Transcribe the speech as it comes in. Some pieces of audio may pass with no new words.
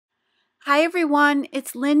Hi everyone,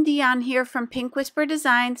 it's Lynn Dion here from Pink Whisper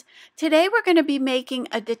Designs. Today we're going to be making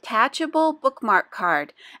a detachable bookmark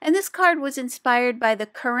card, and this card was inspired by the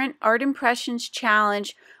current Art Impressions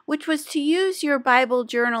Challenge, which was to use your Bible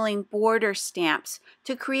journaling border stamps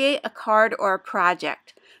to create a card or a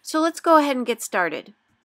project. So let's go ahead and get started.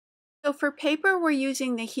 So for paper we're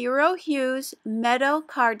using the Hero Hues Meadow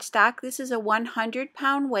cardstock. This is a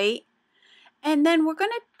 100-pound weight. And then we're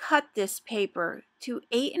going to cut this paper to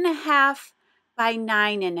 8.5 by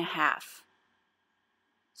 9.5.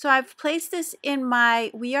 So I've placed this in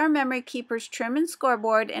my We Are Memory Keepers trim and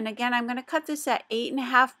scoreboard, and again I'm going to cut this at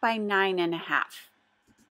 8.5 by 9.5.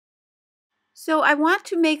 So I want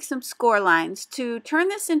to make some score lines. To turn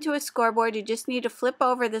this into a scoreboard, you just need to flip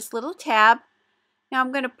over this little tab. Now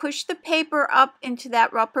I'm going to push the paper up into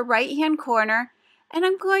that upper right hand corner, and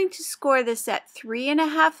I'm going to score this at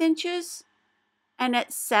 3.5 inches and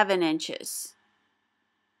at 7 inches.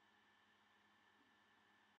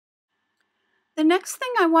 The next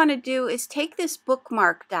thing I want to do is take this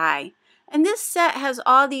bookmark die, and this set has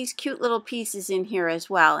all these cute little pieces in here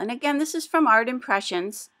as well. And again, this is from Art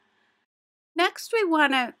Impressions. Next, we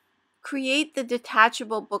want to create the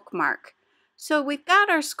detachable bookmark. So we've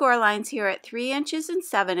got our score lines here at 3 inches and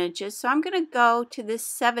 7 inches. So I'm going to go to this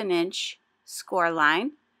 7-inch score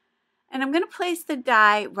line, and I'm going to place the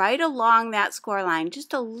die right along that score line,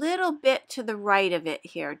 just a little bit to the right of it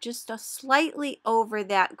here, just slightly over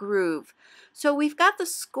that groove. So we've got the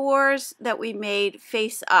scores that we made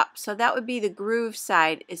face up. So that would be the groove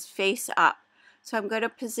side is face up. So I'm going to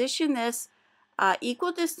position this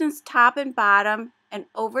equal distance top and bottom and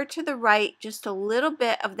over to the right just a little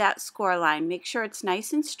bit of that score line. Make sure it's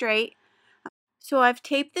nice and straight. So I've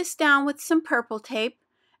taped this down with some purple tape,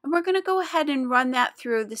 and we're going to go ahead and run that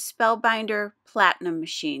through the Spellbinder Platinum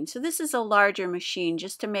machine. So this is a larger machine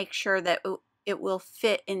just to make sure that it will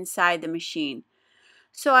fit inside the machine.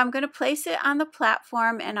 So I'm going to place it on the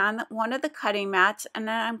platform and on one of the cutting mats, and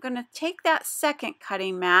then I'm going to take that second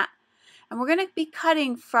cutting mat, and we're going to be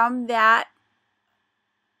cutting from that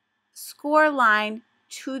score line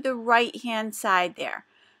to the right hand side there.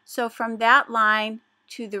 So from that line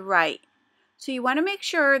to the right. So you want to make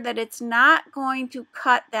sure that it's not going to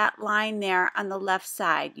cut that line there on the left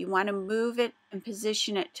side. You want to move it and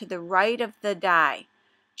position it to the right of the die,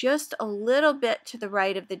 just a little bit to the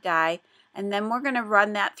right of the die, and then we're going to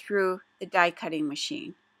run that through the die cutting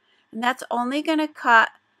machine. And that's only going to cut,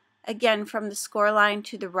 again, from the score line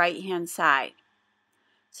to the right hand side.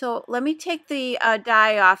 So let me take the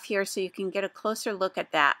die off here so you can get a closer look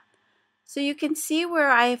at that. So you can see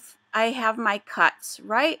where I have my cuts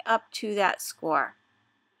right up to that score.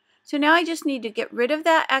 So now I just need to get rid of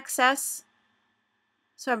that excess.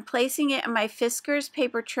 So I'm placing it in my Fiskars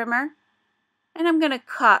paper trimmer, and I'm going to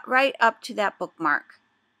cut right up to that bookmark.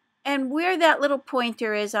 And where that little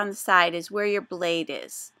pointer is on the side is where your blade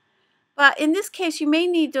is. But in this case, you may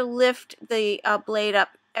need to lift the blade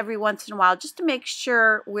up every once in a while just to make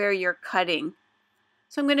sure where you're cutting.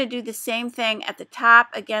 So I'm going to do the same thing at the top,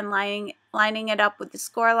 again lining it up with the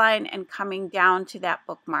score line and coming down to that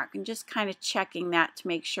bookmark and just kind of checking that to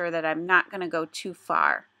make sure that I'm not going to go too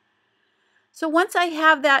far. So once I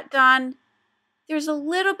have that done, there's a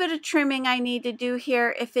little bit of trimming I need to do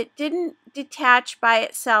here. If it didn't detach by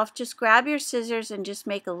itself, just grab your scissors and just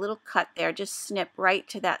make a little cut there. Just snip right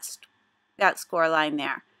to that score line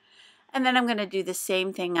there. And then I'm going to do the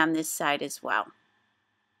same thing on this side as well.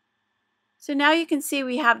 So now you can see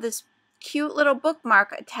we have this cute little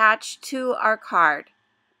bookmark attached to our card.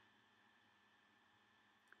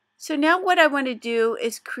 So now what I want to do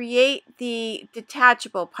is create the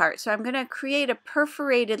detachable part. So I'm going to create a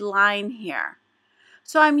perforated line here.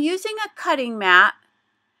 So I'm using a cutting mat,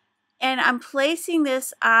 and I'm placing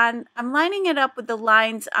this on, I'm lining it up with the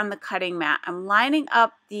lines on the cutting mat. I'm lining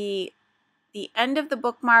up the end of the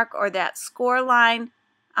bookmark or that score line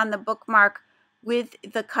on the bookmark with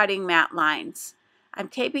the cutting mat lines. I'm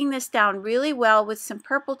taping this down really well with some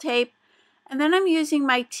purple tape, and then I'm using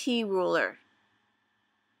my T-ruler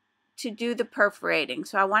to do the perforating.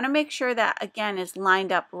 So I want to make sure that, again, is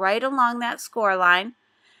lined up right along that score line.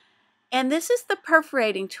 And this is the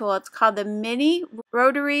perforating tool. It's called the Mini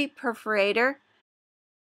Rotary Perforator,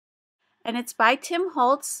 and it's by Tim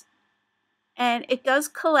Holtz. And it does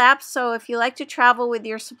collapse, so if you like to travel with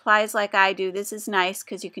your supplies like I do, this is nice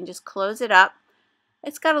because you can just close it up.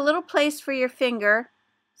 It's got a little place for your finger,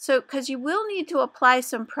 so because you will need to apply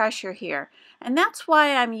some pressure here. And that's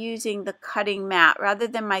why I'm using the cutting mat rather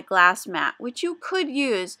than my glass mat, which you could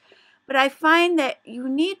use. But I find that you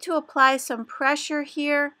need to apply some pressure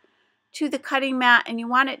here to the cutting mat, and you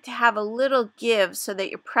want it to have a little give so that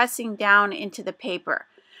you're pressing down into the paper.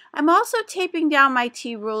 I'm also taping down my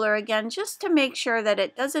T-ruler again just to make sure that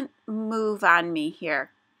it doesn't move on me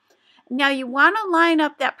here. Now you want to line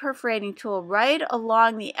up that perforating tool right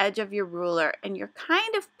along the edge of your ruler, and you're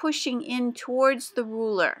kind of pushing in towards the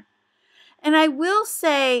ruler. And I will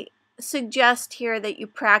suggest here that you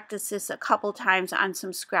practice this a couple times on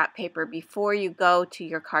some scrap paper before you go to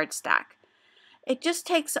your cardstock. It just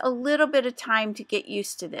takes a little bit of time to get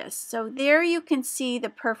used to this. So there you can see the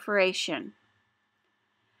perforation.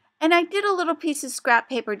 And I did a little piece of scrap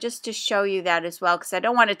paper just to show you that as well, because I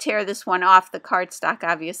don't want to tear this one off the cardstock,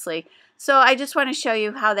 obviously. So I just want to show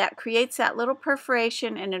you how that creates that little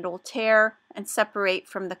perforation, and it'll tear and separate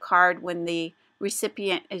from the card when the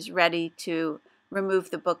recipient is ready to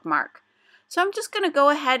remove the bookmark. So I'm just going to go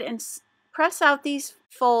ahead and press out these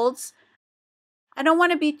folds. I don't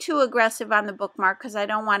want to be too aggressive on the bookmark because I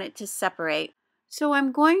don't want it to separate. So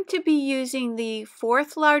I'm going to be using the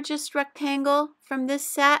 4th largest rectangle from this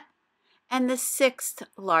set and the 6th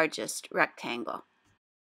largest rectangle.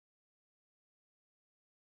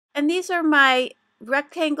 And these are my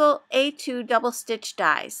rectangle A2 double stitch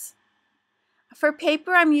dies. For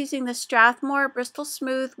paper, I'm using the Strathmore Bristol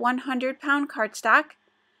Smooth 100-pound cardstock,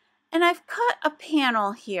 and I've cut a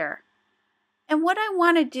panel here. And what I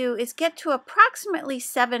want to do is get to approximately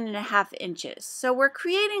 7.5 inches. So we're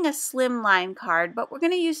creating a slimline card, but we're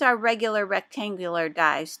going to use our regular rectangular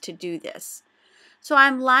dies to do this. So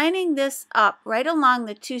I'm lining this up right along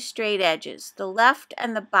the 2 straight edges, the left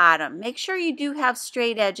and the bottom. Make sure you do have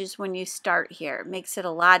straight edges when you start here. It makes it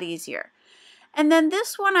a lot easier. And then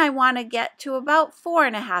this one I want to get to about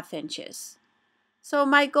 4.5 inches. So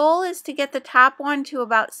my goal is to get the top one to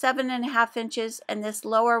about 7.5 inches and this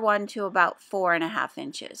lower one to about 4.5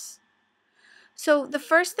 inches. So the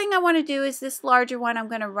first thing I want to do is this larger one. I'm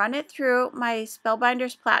going to run it through my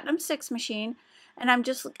Spellbinders Platinum 6 machine. And I'm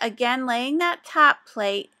just, again, laying that top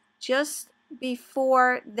plate just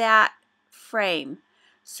before that frame.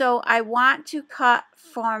 So I want to cut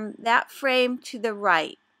from that frame to the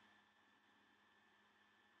right.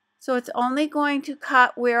 So it's only going to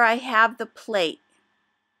cut where I have the plate.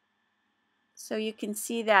 So you can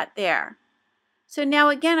see that there. So now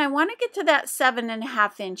again, I want to get to that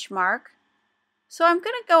 7.5 inch mark. So I'm going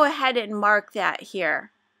to go ahead and mark that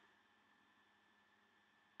here.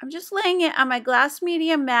 I'm just laying it on my glass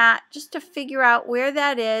media mat just to figure out where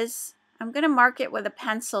that is. I'm going to mark it with a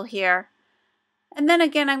pencil here. And then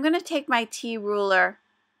again, I'm going to take my T-ruler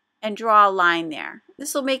and draw a line there.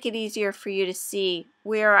 This will make it easier for you to see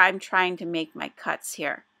where I'm trying to make my cuts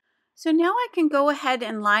here. So now I can go ahead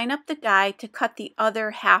and line up the die to cut the other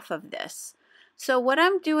half of this. So what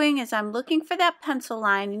I'm doing is I'm looking for that pencil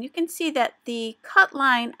line, and you can see that the cut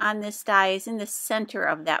line on this die is in the center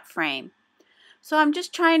of that frame. So I'm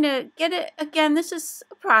just trying to get it, again, this is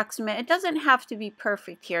approximate. It doesn't have to be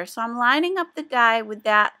perfect here. So I'm lining up the die with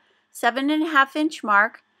that 7.5 inch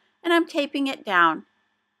mark, and I'm taping it down.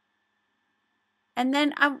 And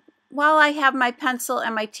then while I have my pencil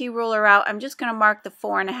and my T-ruler out, I'm just going to mark the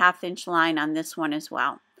 4.5 inch line on this one as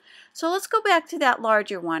well. So let's go back to that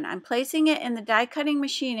larger one. I'm placing it in the die cutting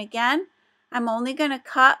machine again. I'm only going to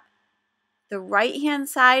cut the right hand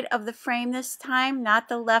side of the frame this time, not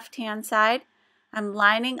the left hand side. I'm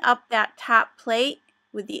lining up that top plate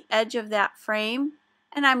with the edge of that frame,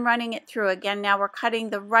 and I'm running it through again. Now we're cutting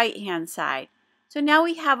the right hand side. So now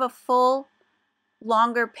we have a full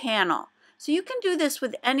longer panel. So you can do this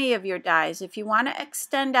with any of your dies. If you want to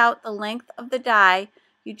extend out the length of the die,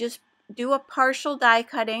 you just do a partial die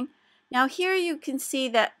cutting. Now here you can see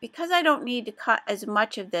that because I don't need to cut as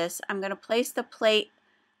much of this, I'm going to place the plate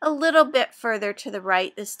a little bit further to the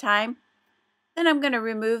right this time. Then I'm going to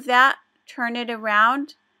remove that, turn it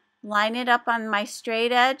around, line it up on my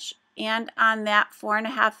straight edge and on that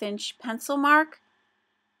 4.5 inch pencil mark.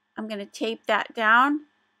 I'm going to tape that down,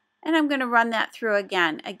 and I'm going to run that through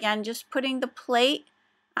again. Again, just putting the plate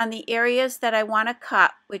on the areas that I want to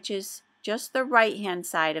cut, which is just the right hand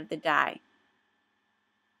side of the die.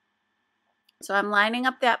 So I'm lining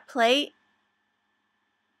up that plate,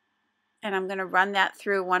 and I'm going to run that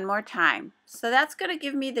through one more time. So that's going to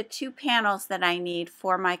give me the 2 panels that I need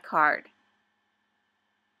for my card.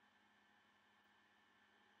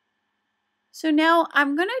 So now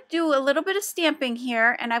I'm going to do a little bit of stamping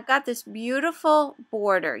here, and I've got this beautiful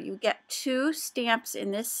border. You get 2 stamps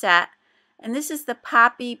in this set, and this is the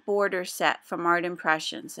Poppy border set from Art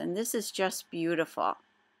Impressions, and this is just beautiful.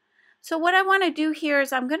 So what I want to do here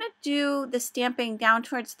is I'm going to do the stamping down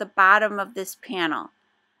towards the bottom of this panel.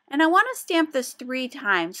 And I want to stamp this 3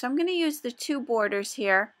 times. So I'm going to use the 2 borders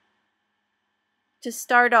here to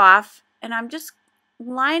start off, and I'm just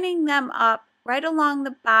lining them up right along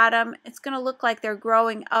the bottom. It's going to look like they're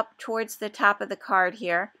growing up towards the top of the card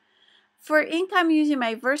here. For ink, I'm using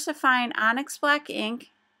my VersaFine Onyx Black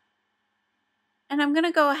ink, and I'm going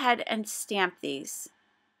to go ahead and stamp these.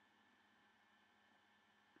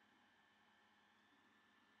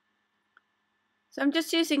 So I'm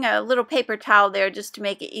just using a little paper towel there just to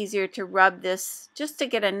make it easier to rub this, just to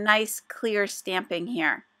get a nice clear stamping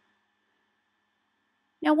here.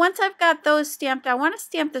 Now once I've got those stamped, I want to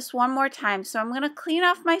stamp this one more time. So I'm going to clean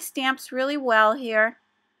off my stamps really well here.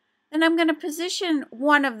 Then I'm going to position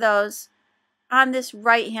one of those on this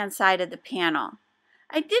right hand side of the panel.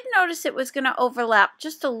 I did notice it was going to overlap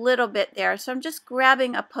just a little bit there, so I'm just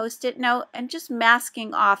grabbing a post-it note and just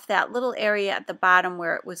masking off that little area at the bottom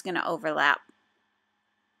where it was going to overlap.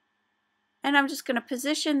 And I'm just going to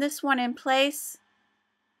position this one in place,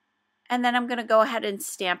 and then I'm going to go ahead and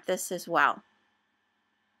stamp this as well.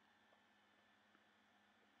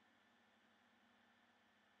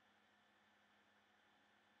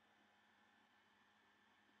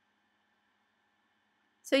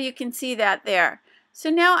 So you can see that there. So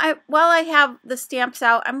now while I have the stamps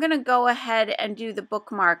out, I'm going to go ahead and do the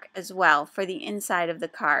bookmark as well for the inside of the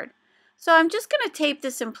card. So I'm just going to tape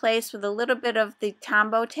this in place with a little bit of the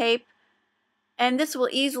Tombow tape, and this will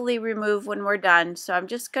easily remove when we're done. So I'm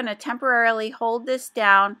just going to temporarily hold this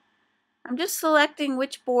down. I'm just selecting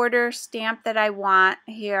which border stamp that I want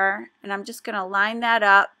here, and I'm just going to line that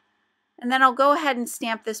up, and then I'll go ahead and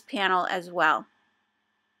stamp this panel as well.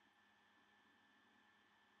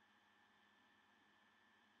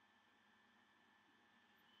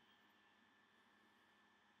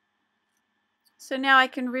 So now I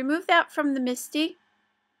can remove that from the MISTI.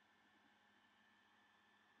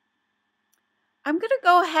 I'm going to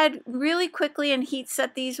go ahead really quickly and heat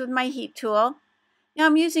set these with my heat tool. Now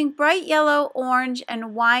I'm using bright yellow, orange,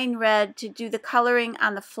 and wine red to do the coloring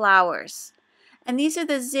on the flowers. And these are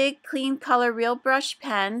the Zig Clean Color Real Brush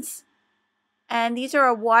pens. And these are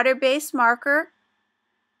a water-based marker.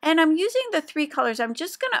 And I'm using the 3 colors. I'm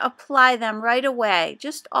just going to apply them right away,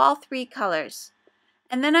 just all 3 colors.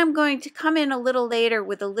 And then I'm going to come in a little later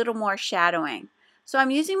with a little more shadowing. So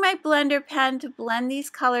I'm using my blender pen to blend these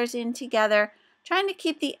colors in together, trying to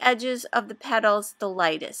keep the edges of the petals the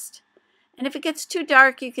lightest. And if it gets too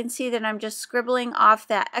dark, you can see that I'm just scribbling off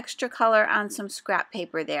that extra color on some scrap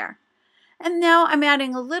paper there. And now I'm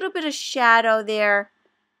adding a little bit of shadow there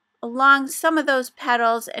along some of those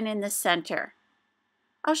petals and in the center.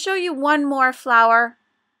 I'll show you one more flower.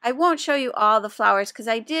 I won't show you all the flowers because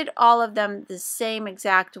I did all of them the same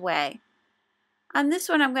exact way. On this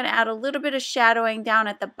one, I'm going to add a little bit of shadowing down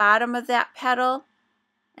at the bottom of that petal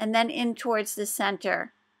and then in towards the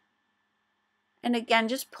center. And again,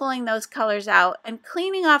 just pulling those colors out and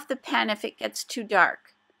cleaning off the pen if it gets too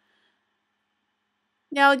dark.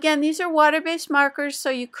 Now again, these are water-based markers, so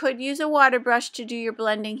you could use a water brush to do your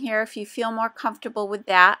blending here if you feel more comfortable with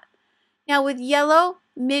that. Now with yellow,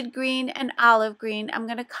 mid-green, and olive green, I'm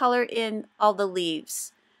going to color in all the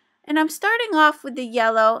leaves. And I'm starting off with the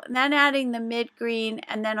yellow, and then adding the mid-green,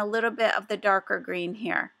 and then a little bit of the darker green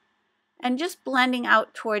here. And just blending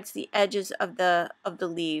out towards the edges of the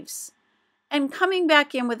leaves. And coming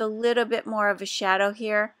back in with a little bit more of a shadow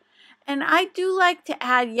here. And I do like to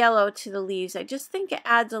add yellow to the leaves. I just think it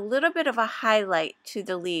adds a little bit of a highlight to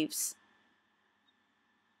the leaves.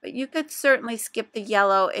 But you could certainly skip the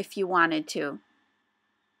yellow if you wanted to.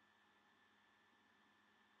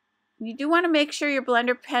 You do want to make sure your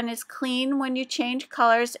blender pen is clean when you change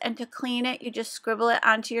colors, and to clean it, you just scribble it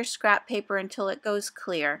onto your scrap paper until it goes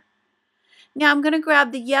clear. Now I'm going to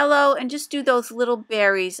grab the yellow and just do those little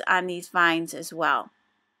berries on these vines as well.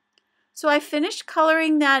 So I finished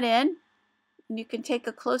coloring that in. You can take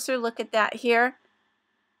a closer look at that here.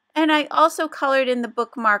 And I also colored in the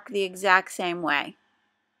bookmark the exact same way.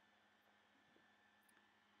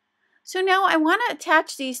 So now I want to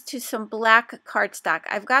attach these to some black cardstock.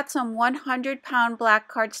 I've got some 100-pound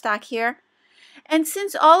black cardstock here. And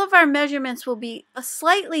since all of our measurements will be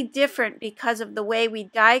slightly different because of the way we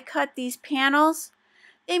die cut these panels,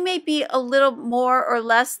 they may be a little more or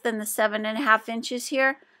less than the 7.5 inches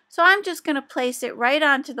here. So I'm just going to place it right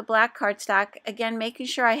onto the black cardstock, again making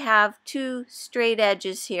sure I have 2 straight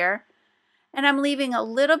edges here. And I'm leaving a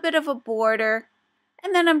little bit of a border.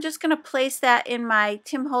 And then I'm just going to place that in my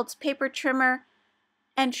Tim Holtz paper trimmer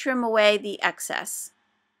and trim away the excess.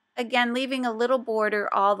 Again, leaving a little border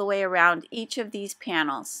all the way around each of these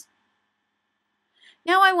panels.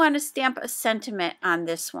 Now I want to stamp a sentiment on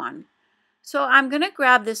this one. So I'm going to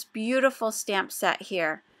grab this beautiful stamp set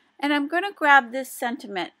here. And I'm going to grab this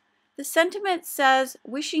sentiment. The sentiment says,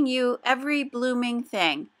 wishing you every blooming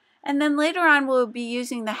thing. And then later on we'll be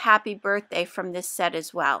using the happy birthday from this set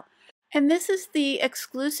as well. And this is the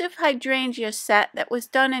exclusive Hydrangeas set that was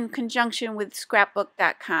done in conjunction with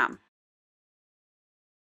scrapbook.com.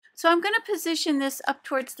 So I'm going to position this up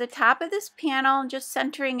towards the top of this panel, just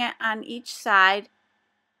centering it on each side.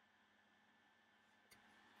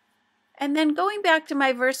 And then going back to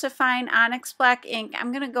my VersaFine Onyx Black ink,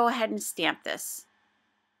 I'm going to go ahead and stamp this.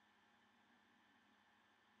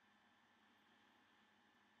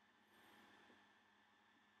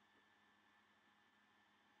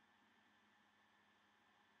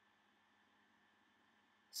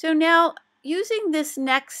 So now, using this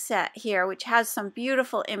next set here, which has some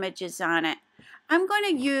beautiful images on it, I'm going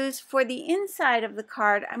to use, for the inside of the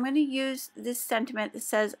card, I'm going to use this sentiment that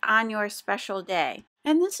says, "On your special day."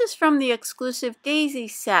 And this is from the exclusive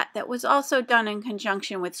Daisies set that was also done in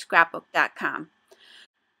conjunction with scrapbook.com.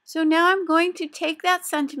 So now I'm going to take that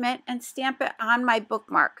sentiment and stamp it on my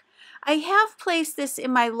bookmark. I have placed this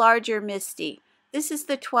in my larger MISTI. This is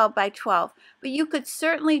the 12 by 12, but you could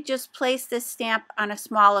certainly just place this stamp on a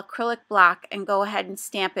small acrylic block and go ahead and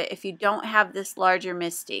stamp it if you don't have this larger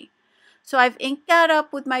MISTI. So I've inked that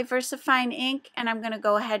up with my VersaFine ink, and I'm going to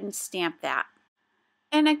go ahead and stamp that.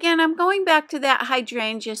 And again, I'm going back to that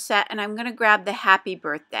hydrangea set, and I'm going to grab the happy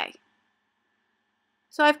birthday.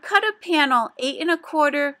 So I've cut a panel 8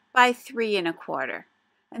 1/4 by 3 1/4,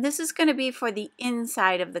 and this is going to be for the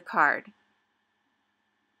inside of the card.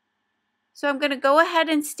 So I'm going to go ahead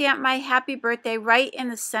and stamp my happy birthday right in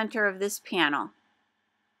the center of this panel.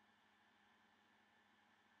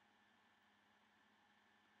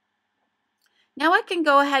 Now I can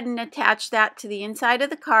go ahead and attach that to the inside of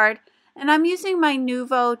the card, and I'm using my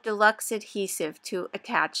Nuvo Deluxe adhesive to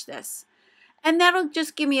attach this. And that'll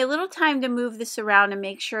just give me a little time to move this around and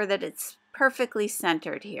make sure that it's perfectly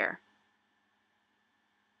centered here.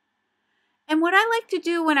 And what I like to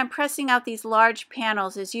do when I'm pressing out these large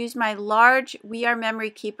panels is use my large We Are Memory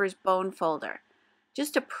Keepers bone folder,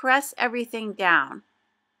 just to press everything down.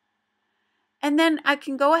 And then I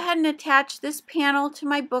can go ahead and attach this panel to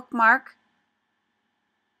my bookmark.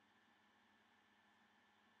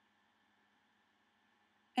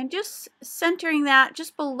 And just centering that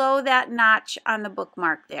just below that notch on the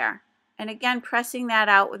bookmark there. And again, pressing that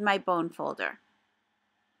out with my bone folder.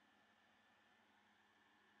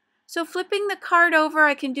 So flipping the card over,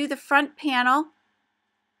 I can do the front panel.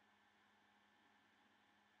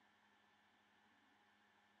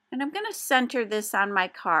 And I'm going to center this on my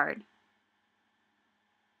card.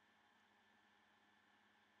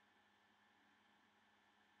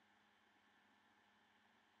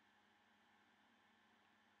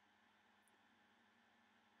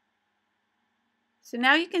 So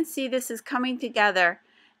now you can see this is coming together.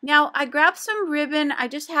 Now I grabbed some ribbon. I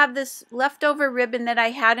just have this leftover ribbon that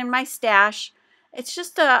I had in my stash. It's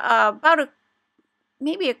just about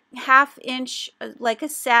maybe a 1/2 inch, like a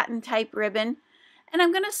satin type ribbon. And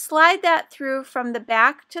I'm going to slide that through from the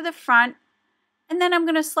back to the front. And then I'm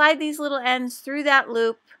going to slide these little ends through that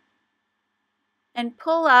loop and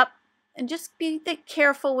pull up. And just be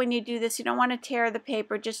careful when you do this. You don't want to tear the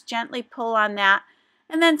paper. Just gently pull on that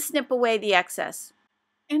and then snip away the excess.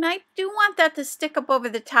 And I do want that to stick up over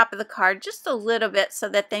the top of the card just a little bit so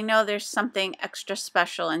that they know there's something extra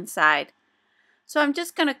special inside. So I'm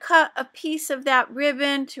just going to cut a piece of that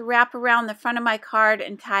ribbon to wrap around the front of my card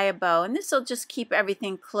and tie a bow. And this will just keep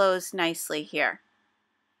everything closed nicely here.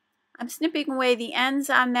 I'm snipping away the ends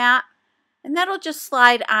on that, and that'll just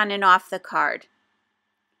slide on and off the card.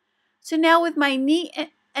 So now with my Neat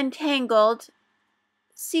and Tangled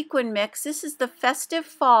sequin mix, this is the Festive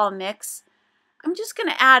Fall mix. I'm just going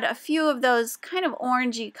to add a few of those kind of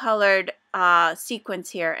orangey colored sequins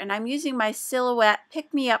here, and I'm using my Silhouette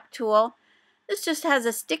Pick Me Up tool. This just has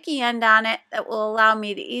a sticky end on it that will allow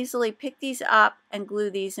me to easily pick these up and glue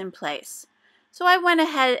these in place. So I went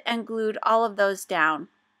ahead and glued all of those down.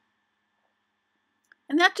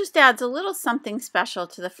 And that just adds a little something special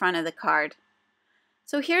to the front of the card.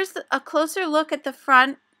 So here's a closer look at the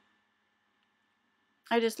front.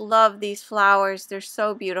 I just love these flowers. They're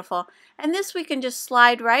so beautiful. And this we can just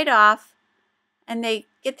slide right off, and they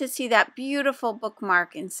get to see that beautiful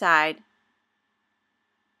bookmark inside.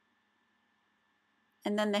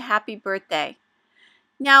 And then the happy birthday.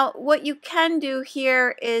 Now, what you can do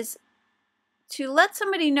here is to let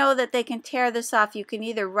somebody know that they can tear this off. You can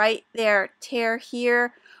either write their tear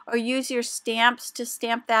here or use your stamps to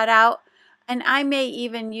stamp that out. And I may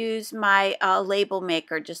even use my label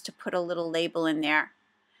maker just to put a little label in there.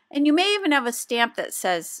 And you may even have a stamp that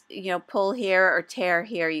says, you know, pull here or tear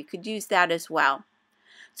here. You could use that as well.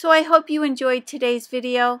 So I hope you enjoyed today's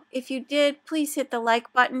video. If you did, please hit the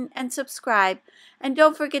like button and subscribe. And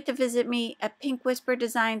don't forget to visit me at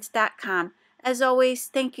pinkwhisperdesigns.com. As always,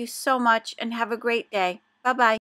 thank you so much and have a great day. Bye-bye.